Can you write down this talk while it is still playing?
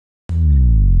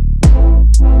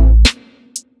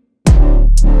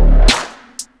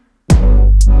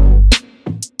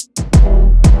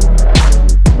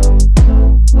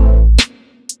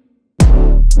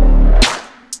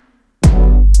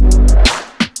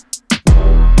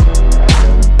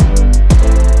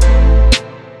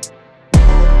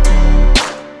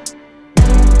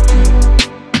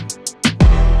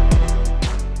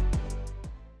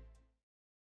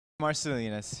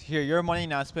Marcellinus. Here, your morning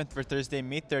announcement for Thursday,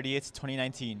 May 30th,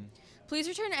 2019. Please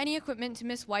return any equipment to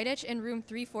Miss Whitedge in room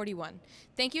 341.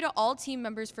 Thank you to all team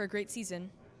members for a great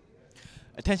season.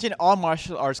 Attention all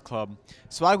martial arts club.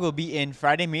 SWAG will be in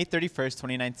Friday, May 31st,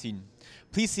 2019.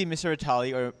 Please see Mr.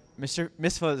 Vitali or Miss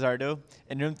Felizardo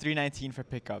in room 319 for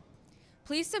pickup.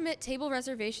 Please submit table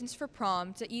reservations for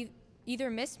prom to either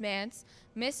Miss Mance,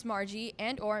 Miss Margie,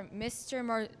 and or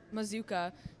Mr.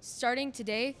 Mazuka starting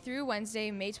today through Wednesday,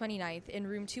 May 29th in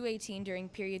room 218 during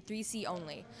period 3C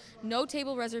only. No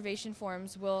table reservation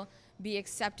forms will be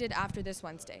accepted after this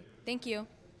Wednesday. Thank you.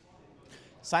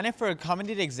 Sign up for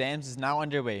accommodated exams is now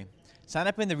underway. Sign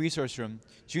up in the resource room.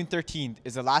 June 13th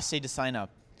is the last day to sign up.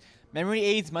 Memory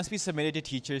aids must be submitted to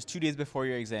teachers 2 days before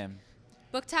your exam.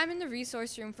 Book time in the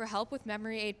resource room for help with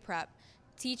memory aid prep.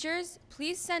 Teachers,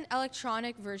 please send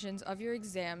electronic versions of your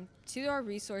exam to our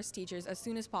resource teachers as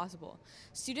soon as possible.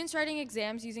 Students writing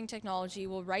exams using technology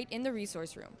will write in the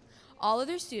resource room. All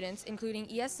other students, including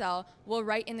ESL, will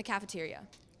write in the cafeteria.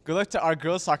 Good luck to our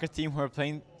girls soccer team who are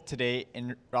playing today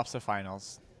in ROPSA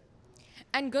finals.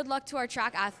 And good luck to our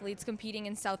track athletes competing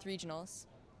in South Regionals.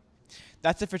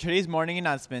 That's it for today's morning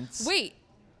announcements. Wait,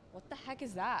 what the heck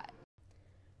is that?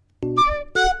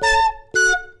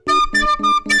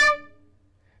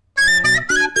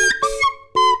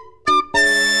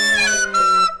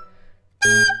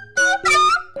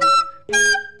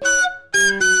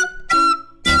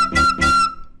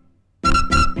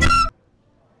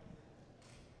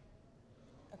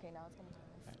 Okay, now it's gonna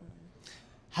turn.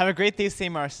 Have a great day,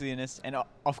 St. Marcellinus, and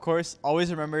of course, always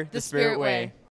remember the Spirit Way.